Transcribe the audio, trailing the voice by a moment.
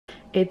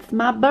It's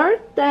my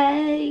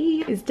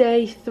birthday! It's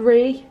day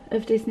 3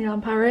 of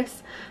Disneyland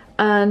Paris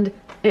and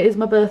it is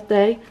my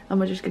birthday and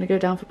we're just going to go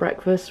down for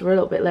breakfast. We're a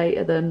little bit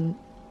later than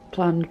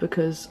planned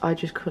because I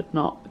just could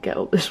not get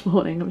up this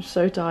morning. I'm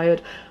so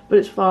tired, but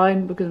it's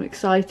fine because I'm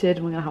excited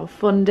and we're going to have a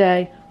fun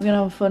day. We're going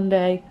to have a fun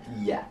day.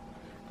 Yeah.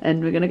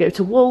 And we're going to go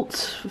to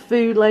Walt's for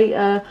food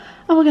later and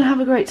we're going to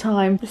have a great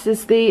time. This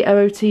is the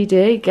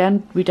OOTD.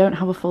 Again, we don't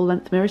have a full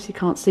length mirror so you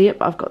can't see it,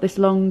 but I've got this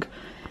long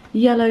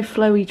yellow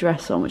flowy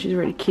dress on which is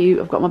really cute.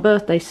 I've got my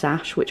birthday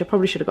sash which I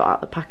probably should have got out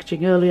of the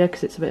packaging earlier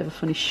because it's a bit of a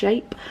funny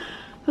shape.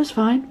 But it's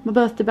fine. My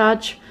birthday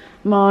badge,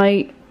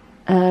 my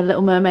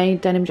Little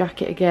Mermaid denim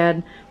jacket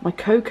again, my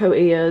Coco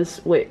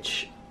ears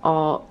which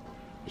are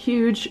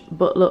huge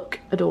but look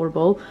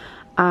adorable,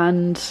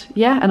 and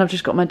yeah, and I've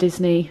just got my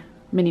Disney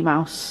Minnie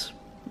Mouse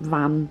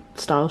van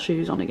style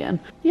shoes on again.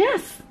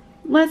 Yes,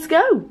 let's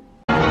go.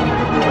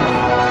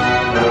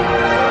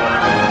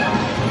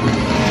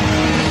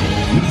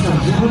 Nous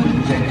sommes heureux de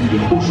vous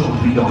accueillir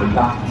aujourd'hui dans le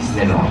parc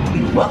Disneyland.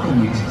 We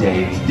welcome you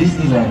today to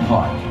Disneyland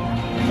Park.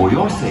 For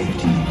your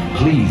safety,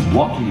 please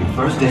walk to your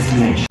first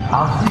destination.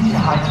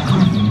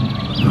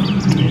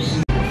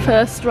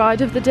 First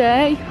ride of the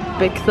day,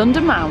 Big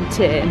Thunder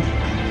Mountain.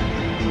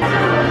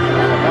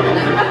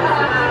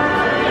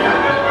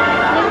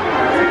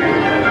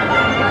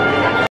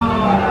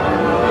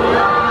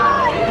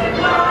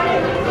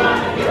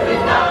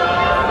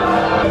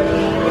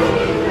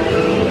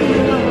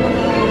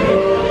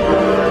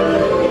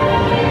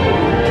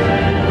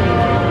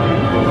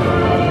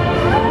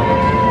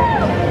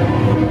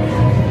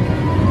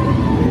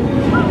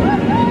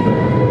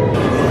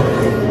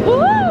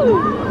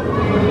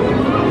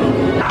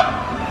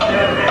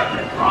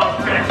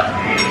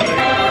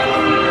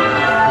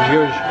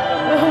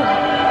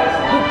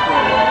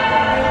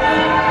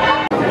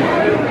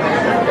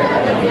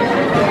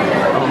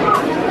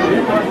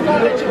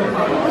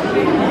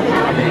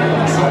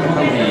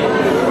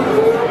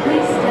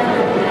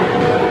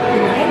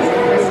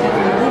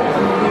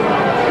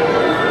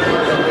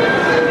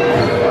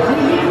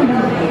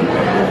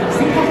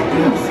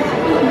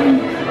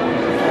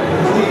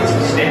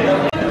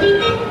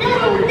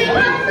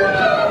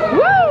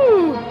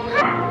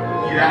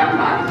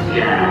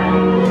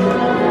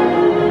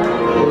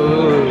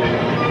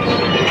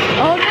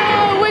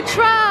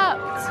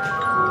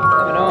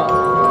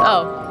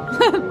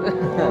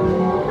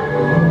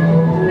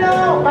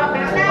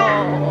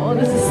 Oh,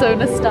 this is so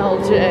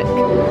nostalgic.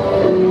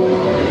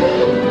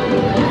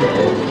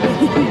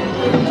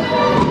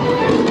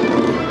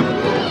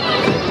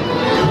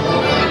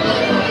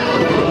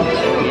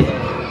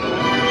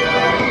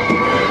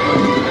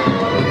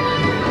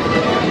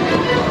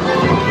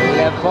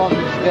 La pompe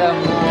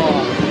d'amour.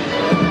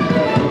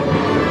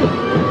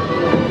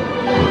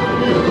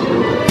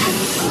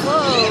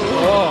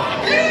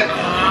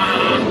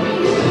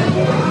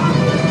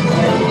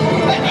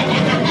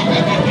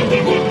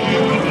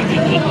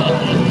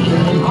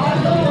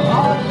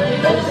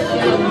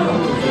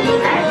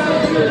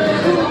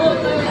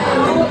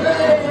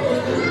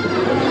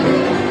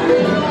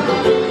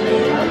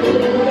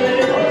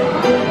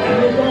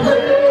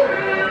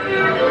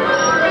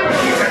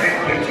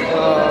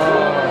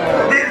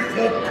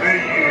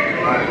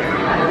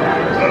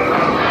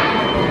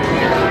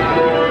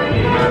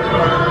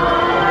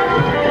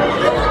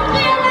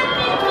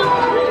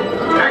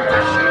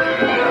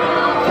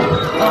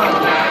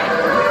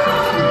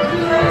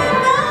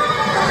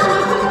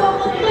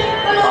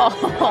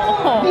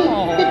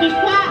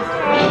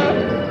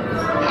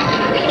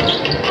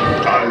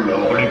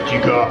 Alors les petits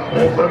gars,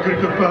 on va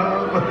quelque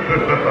part.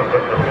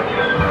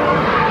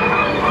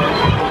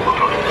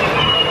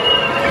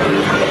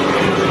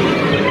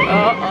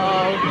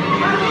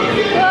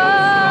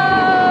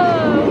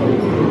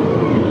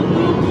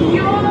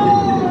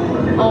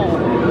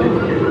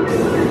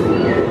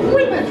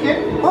 Oui monsieur,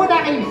 on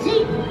a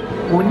réussi.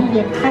 On y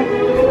est prêt.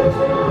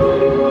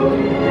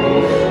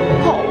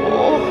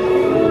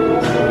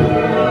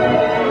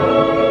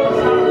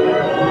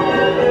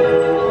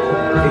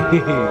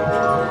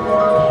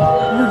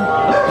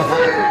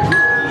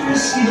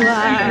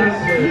 Wow,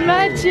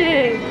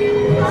 magic!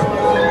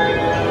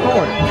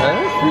 Oh,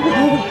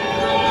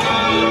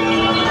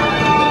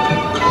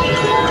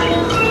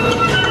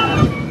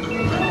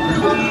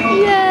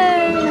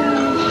 Yay!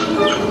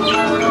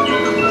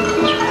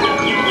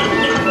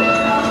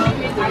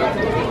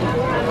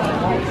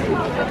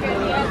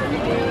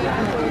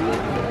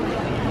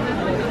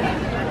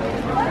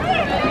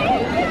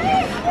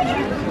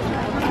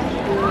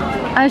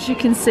 As you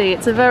can see,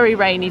 it's a very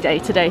rainy day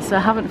today, so I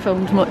haven't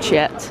filmed much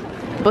yet.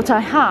 But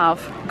I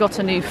have got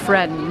a new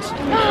friend.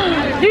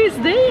 Who's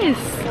this?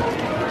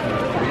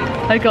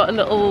 I got a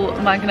little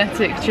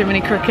magnetic Jiminy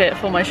Cricket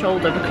for my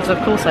shoulder because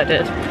of course I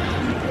did.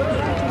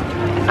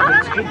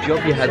 It's a good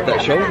job you had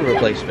that shoulder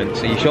replacement,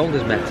 so your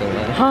shoulder's metal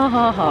now. Ha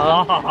ha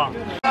ha.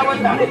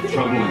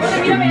 Trouble in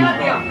sticking you up.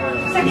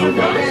 No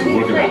doubt it's the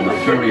work of that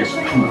nefarious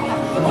crew,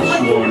 the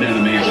sworn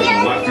enemy of the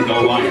Galactic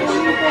Alliance,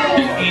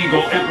 the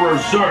Eagle Emperor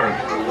Zurg.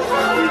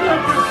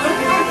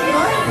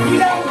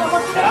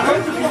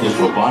 This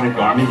robotic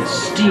army is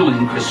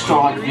stealing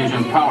crystallic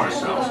fusion power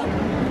cells.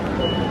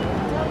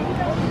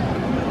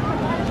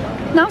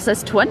 Now it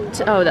says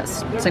 20. Oh,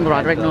 that's single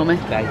rider, ignore me.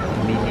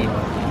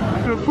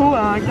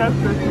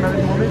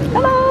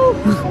 Hello!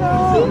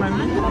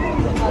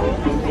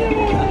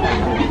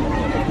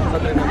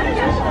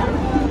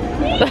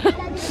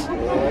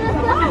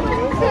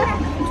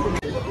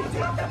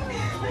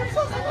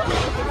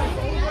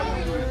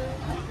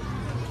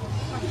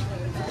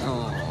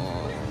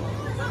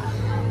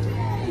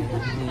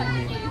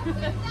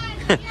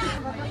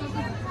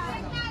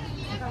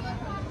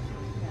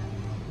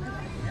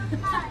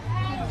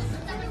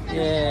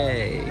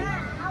 Yay!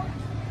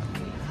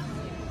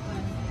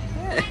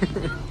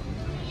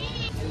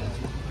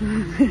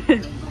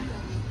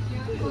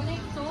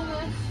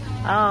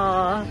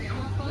 Oh,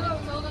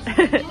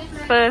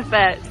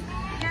 perfect.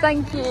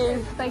 Thank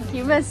you,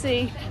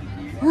 Messi.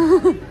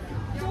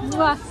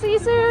 Mwah. See you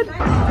soon.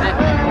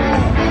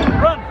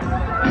 Run.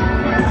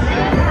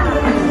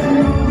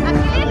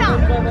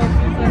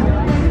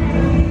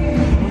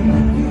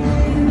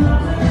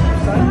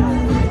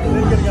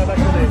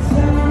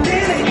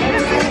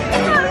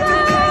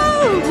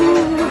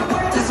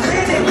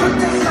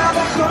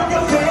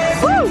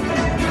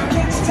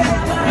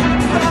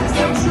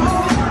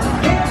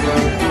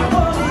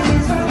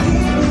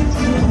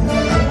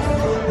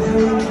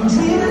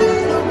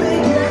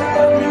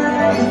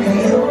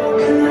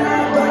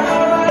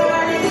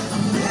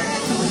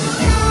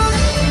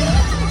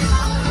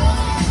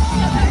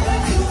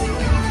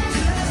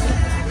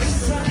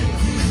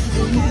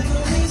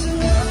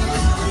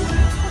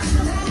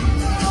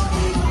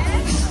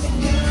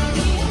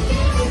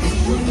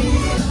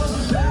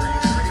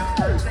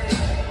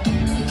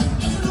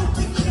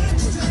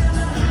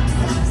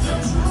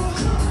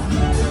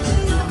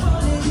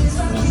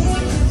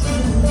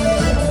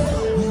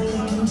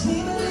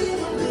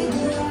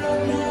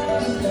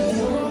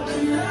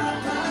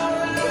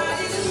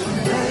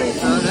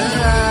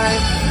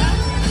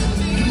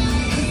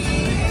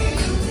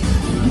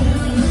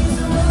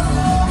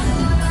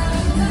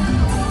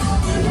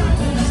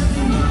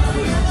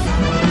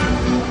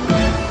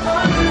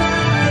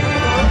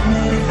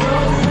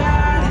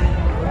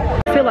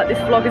 I feel like this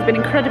vlog has been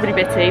incredibly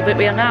bitty, but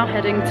we are now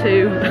heading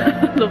to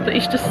love that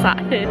he's just sat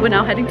here. We're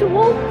now heading to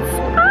Waltz.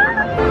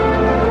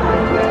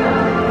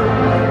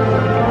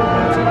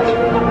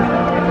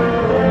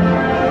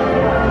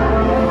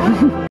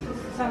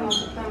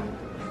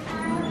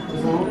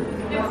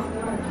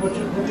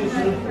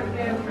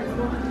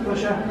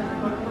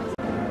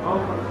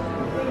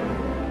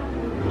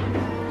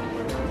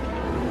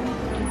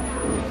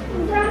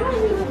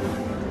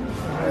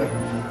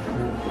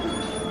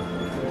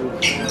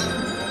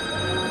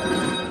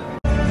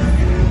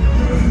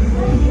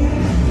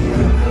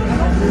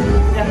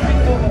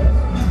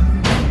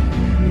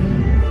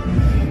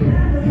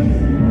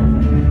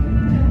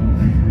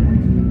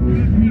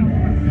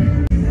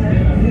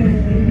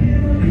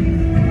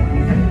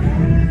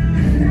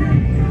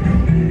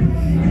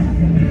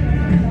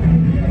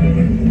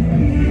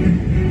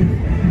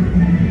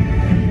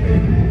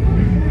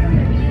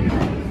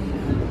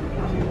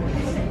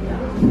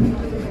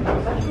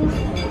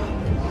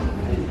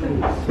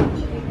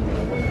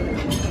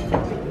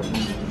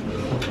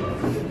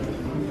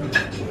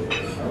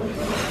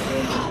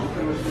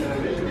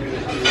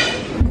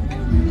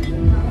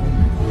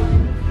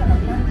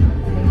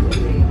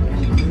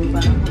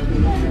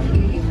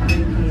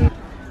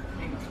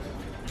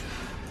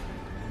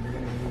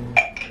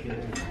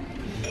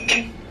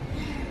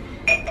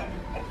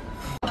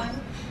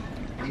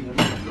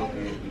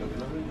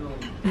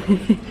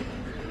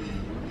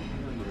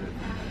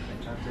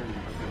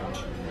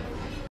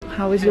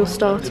 How was your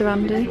starter,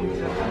 Andy?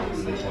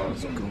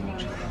 It's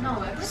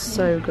gorgeous.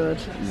 So good.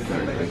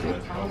 Very, very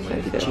good.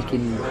 The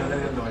chicken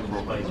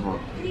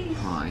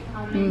pie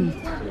and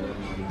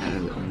a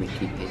little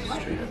Mickey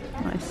pastry.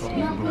 Nice. You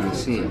can probably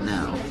see it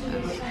now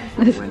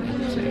as I went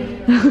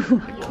into a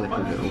clip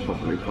of it will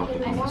probably pop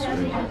up on the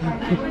screen. It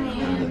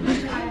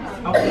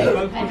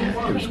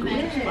was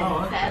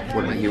gorgeous.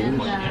 What about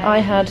yours? I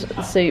had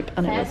the soup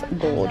and it was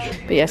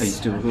gorge. But Are you yes,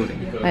 still recording?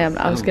 I am.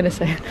 I was going to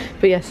say,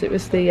 but yes, it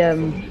was the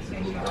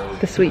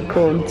sweet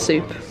corn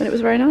soup and it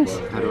was very nice.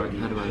 How do I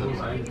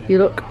look? You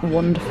look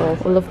wonderful.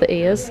 I love the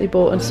ears. He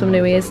bought us some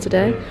new ears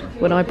today.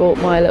 When I bought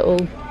my little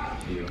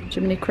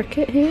Jiminy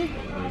Cricket here,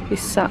 he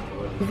sat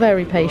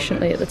very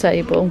patiently at the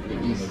table.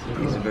 He's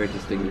a very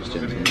distinguished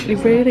gentleman. He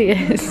really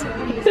is.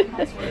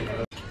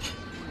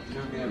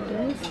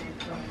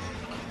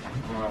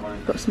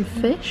 Got some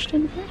fish,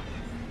 didn't we?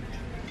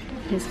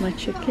 Here's my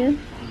chicken.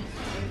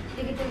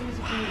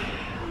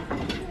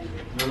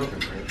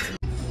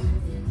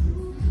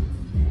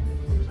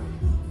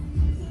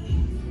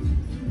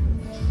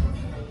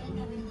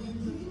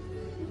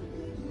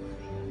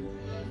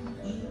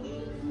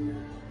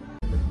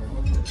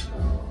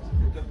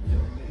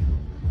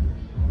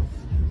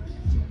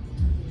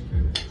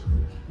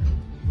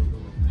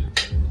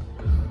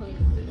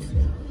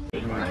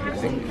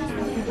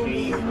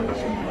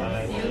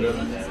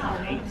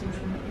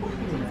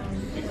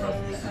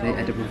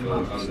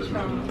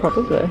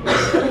 Probably.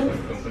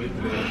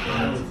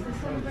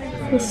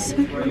 That's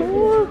so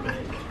cool.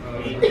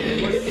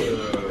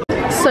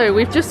 So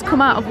we've just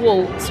come out of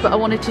Waltz, but I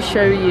wanted to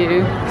show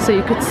you so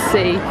you could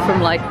see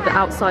from like the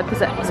outside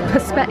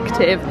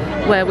perspective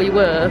where we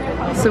were.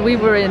 So we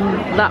were in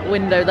that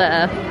window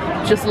there,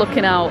 just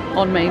looking out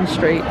on Main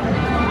Street.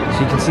 So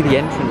you can see the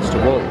entrance to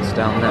Waltz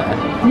down there.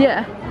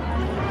 Yeah,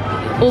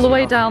 all the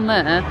way down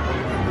there,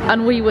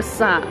 and we were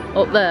sat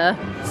up there.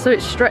 So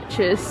it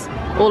stretches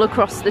all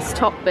across this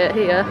top bit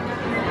here.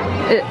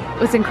 It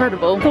was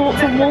incredible.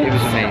 Thoughts on Waltz? It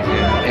was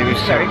amazing. It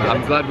was so good.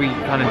 I'm glad we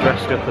kind of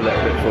dressed up a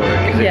little bit for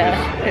it. Yeah,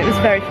 it was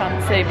very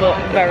fancy, but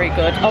very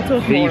good. I'll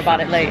talk more about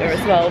it later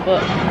as well,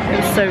 but it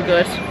was so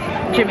good.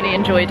 Jiminy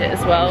enjoyed it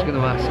as well. I was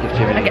going to ask if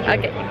Jiminy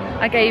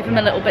I gave him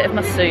a little bit of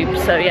my soup,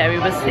 so yeah, he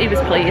was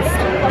pleased.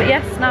 But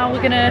yes, now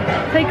we're gonna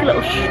take a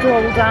little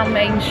stroll down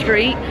Main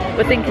Street.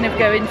 We're thinking of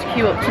going to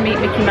queue up to meet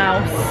Mickey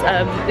Mouse.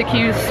 The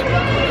queue's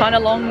kind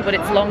of long, but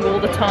it's long all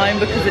the time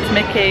because it's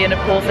Mickey, and of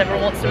course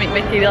everyone wants to meet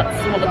Mickey.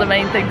 That's one of the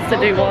main things to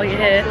do while you're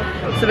here.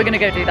 So we're gonna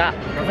go do that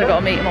because I've got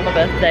to meet him on my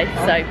birthday.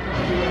 So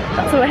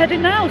that's where we're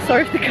heading now.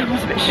 Sorry if the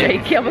camera's a bit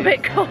shaky, I'm a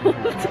bit cold.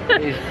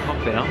 It is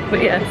popping up.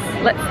 But yes,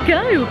 let's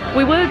go.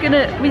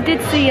 We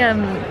did see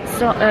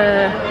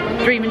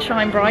Dream and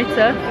Shine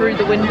Brighter through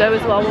the window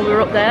as well while we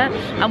were up there,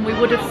 and we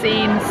would have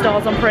seen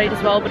Stars on Parade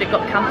as well, but it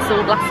got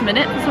cancelled last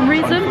minute for some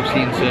reason.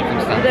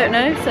 I don't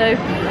know, so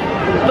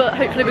but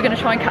hopefully we're going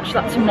to try and catch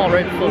that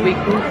tomorrow before we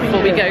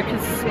go,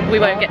 because we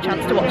won't get a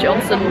chance to watch it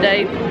on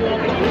Sunday.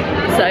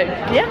 So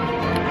yeah,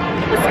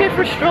 let's go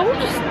for a stroll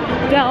just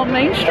down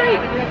Main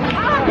Street.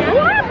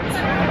 What?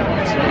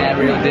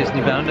 Aerial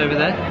Disney bound over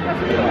there.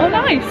 Oh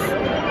nice.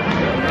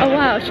 Oh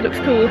wow, she looks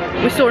cool.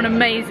 We saw an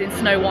amazing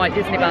Snow White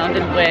Disney bound,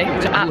 didn't we? It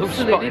was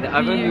absolutely beautiful.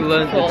 I've only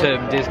learned the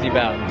term Disney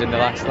bound in the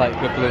last like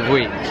couple of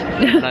weeks,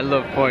 and I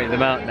love pointing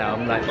them out now.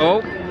 I'm like,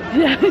 oh,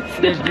 yeah,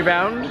 Disney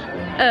bound.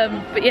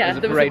 But yeah,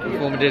 there's a parade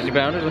performer Disney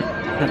bound.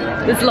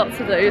 There's lots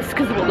of those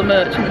because of all the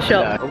merch in the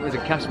shop. Yeah. Oh, there's a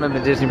cast member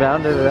Disney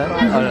bound over there.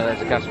 Oh no,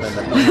 there's a cast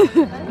member.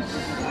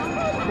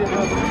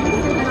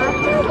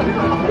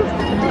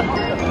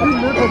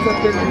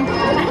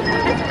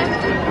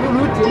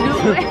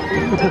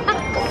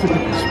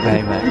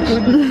 Baymax.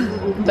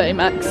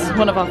 Baymax,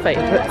 one of our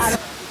favourites.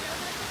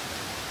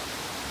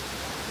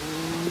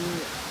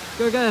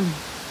 Go again.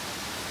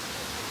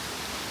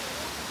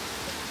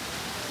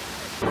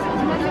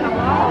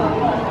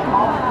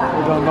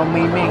 We're going to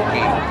meet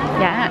Mickey.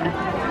 Yeah.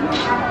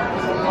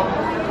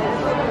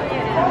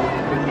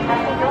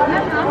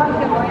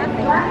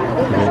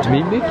 Going to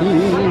meet Mickey.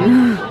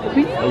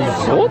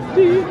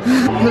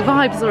 The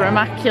vibes are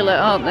immaculate,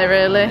 aren't they,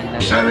 really?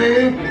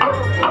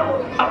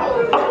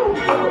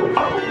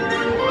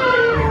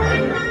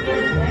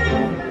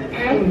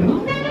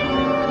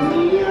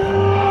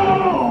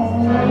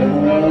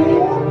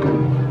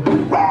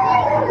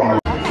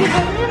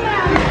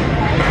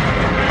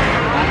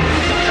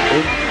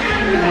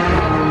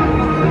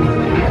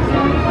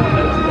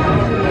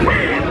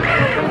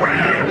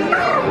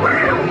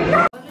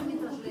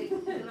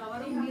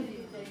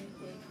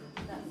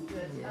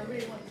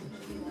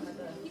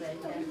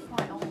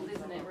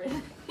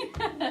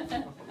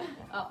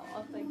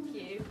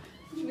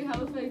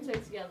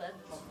 Together.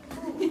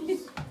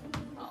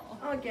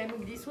 Okay,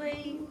 move this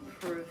way.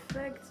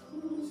 Perfect.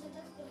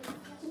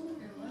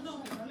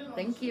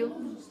 Thank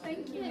you.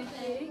 Thank you.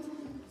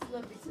 It's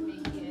lovely to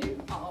meet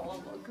you. Oh, what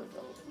a good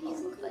old.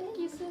 Oh, thank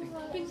you so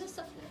much.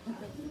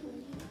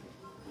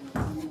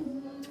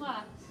 Mwah.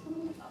 Oh,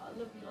 I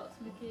love you lots,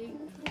 Mickey.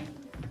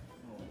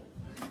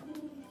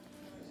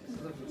 It's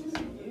lovely to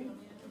see you.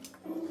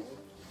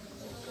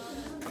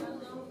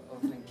 Oh,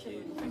 thank you.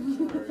 Thank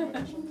you very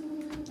much.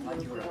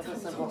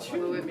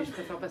 Oui, mais je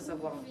préfère pas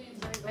savoir.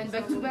 And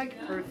back to back,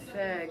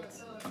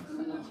 perfect. I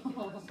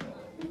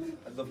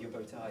love your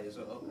bow tie as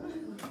well.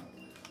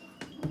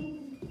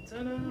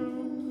 Ta-da!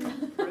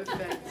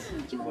 Perfect.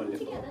 Do you want one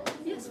together?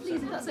 Yes,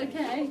 please, if that's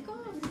okay. Of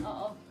course.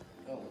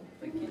 Oh,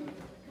 thank you.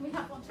 can we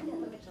have one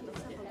together?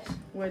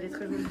 Ouais, elle est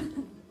très jolie.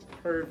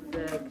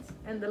 Perfect.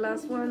 And the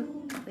last one.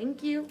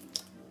 Thank you.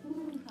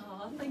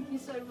 Oh, thank you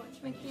so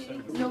much,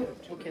 Mickey. No.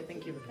 Okay,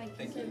 thank you. Thank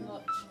you so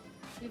much.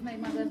 You've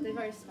made my birthday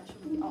very special.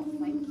 Oh,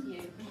 thank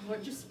you. Well,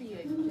 just for you.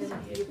 Just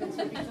for you. Thank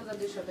you,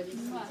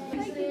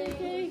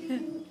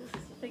 Mickey.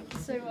 Thank you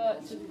so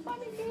much. Bye,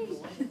 Mickey.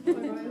 We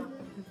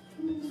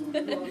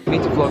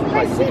need to vlog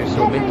like we just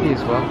saw Mickey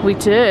as well. We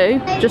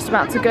do. Just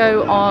about to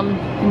go on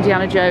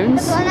Indiana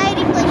Jones.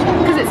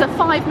 Because it's a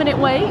 5-minute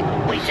wait.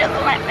 We just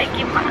let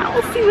Mickey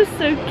Mouse. He was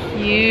so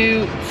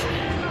cute.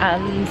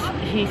 And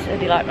he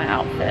said he liked my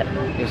outfit.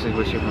 Yes, I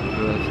wish you happy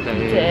birthday.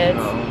 He did.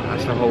 Oh,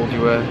 that's how old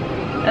you were.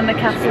 And the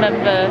cast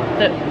member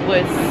that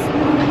was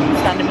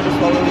standing with us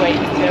while we were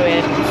waiting to go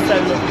in was so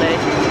lovely.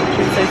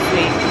 She was so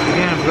sweet.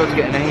 Yeah, I forgot to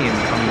get a name.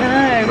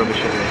 I'm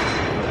rubbish at this.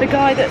 The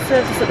guy that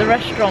served us at the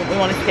restaurant, we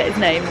wanted to get his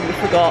name and we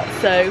forgot.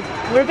 So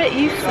we're a bit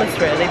useless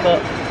really,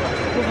 but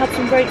we've had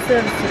some great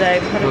service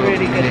today. We've had a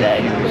really good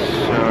day. He was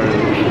so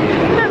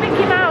cute. No,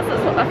 Mickey Mouse,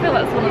 I feel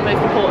that's one of the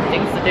most important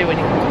things to do when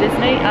you come to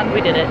Disney, and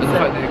we did it. And the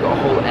fact that they've got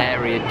a whole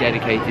area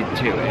dedicated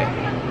to it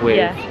with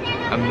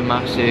a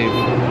massive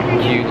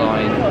queue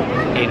line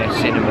in a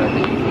cinema that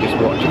you can just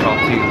watch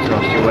cartoons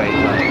whilst you're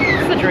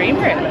waiting. It's the dream,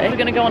 really. We're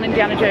going to go on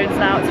Indiana Jones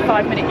now. It's a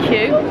 5-minute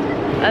queue,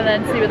 and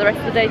then see where the rest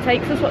of the day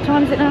takes us. What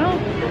time is it now?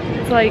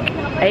 It's like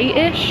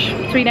 8-ish,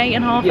 between 8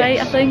 and half 8,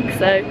 I think.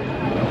 So,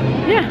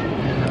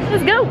 yeah,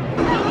 let's go.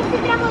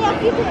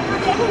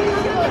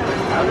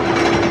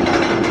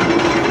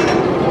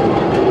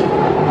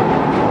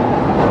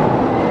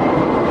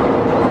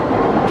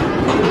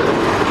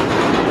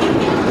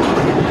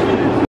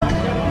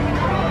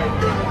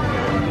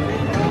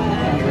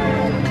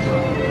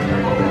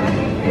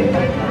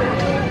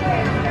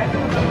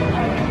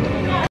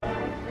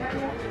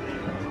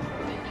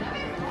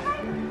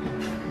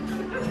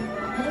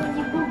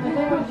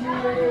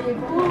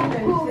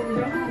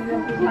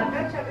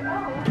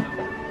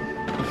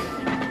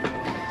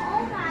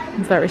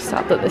 I'm very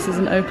sad that this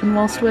isn't open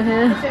whilst we're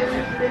here,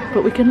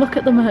 but we can look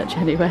at the merch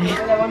anyway.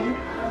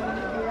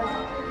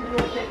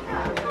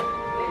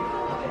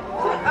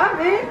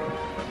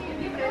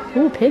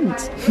 Ooh,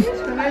 pins.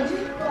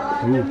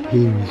 Ooh,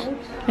 pins.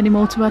 Any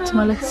more to add to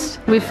my list?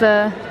 We've,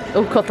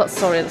 oh god,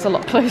 that's a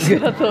lot closer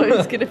than I thought it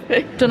was going to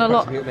be. Done a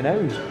lot.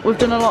 We've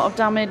done a lot of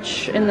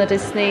damage in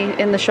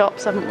the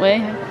shops, haven't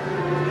we?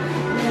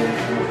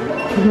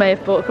 We may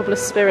have bought a couple of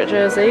Spirit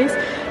jerseys,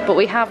 but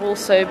we have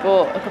also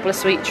bought a couple of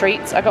sweet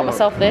treats. I got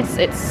myself this,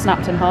 it's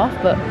snapped in half,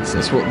 but...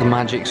 That's what the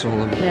magic's all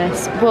about.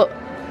 Yes, but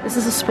this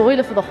is a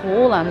spoiler for the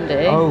haul,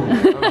 Andy. Oh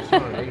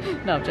sorry.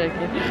 No, I'm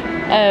joking.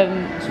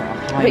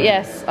 But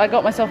yes, I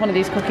got myself one of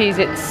these cookies.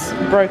 It's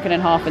broken in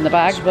half in the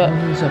bag, but...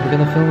 So we're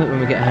going to film it when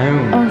we get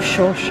home. Oh,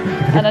 shush.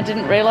 And I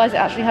didn't realise it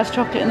actually has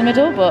chocolate in the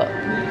middle, but...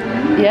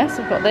 Yes,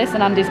 I've got this,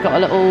 and Andy's got a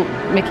little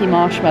Mickey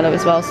marshmallow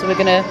as well, so we're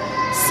going to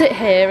sit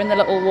here in the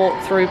little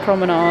walk-through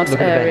promenade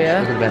area.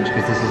 Look at the bench,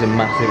 because this is a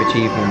massive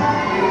achievement.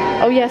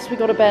 Oh yes, we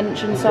got a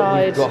bench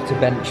inside. We've got a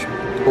bench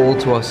all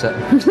to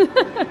ourselves.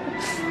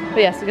 But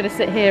yes, we're going to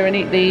sit here and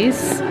eat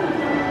these.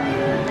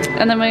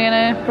 And then we're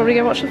going to probably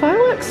go watch the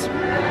fireworks.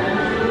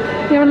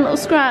 You're having a little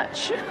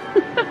scratch.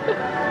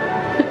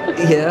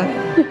 Yeah.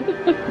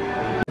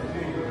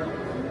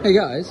 Hey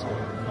guys,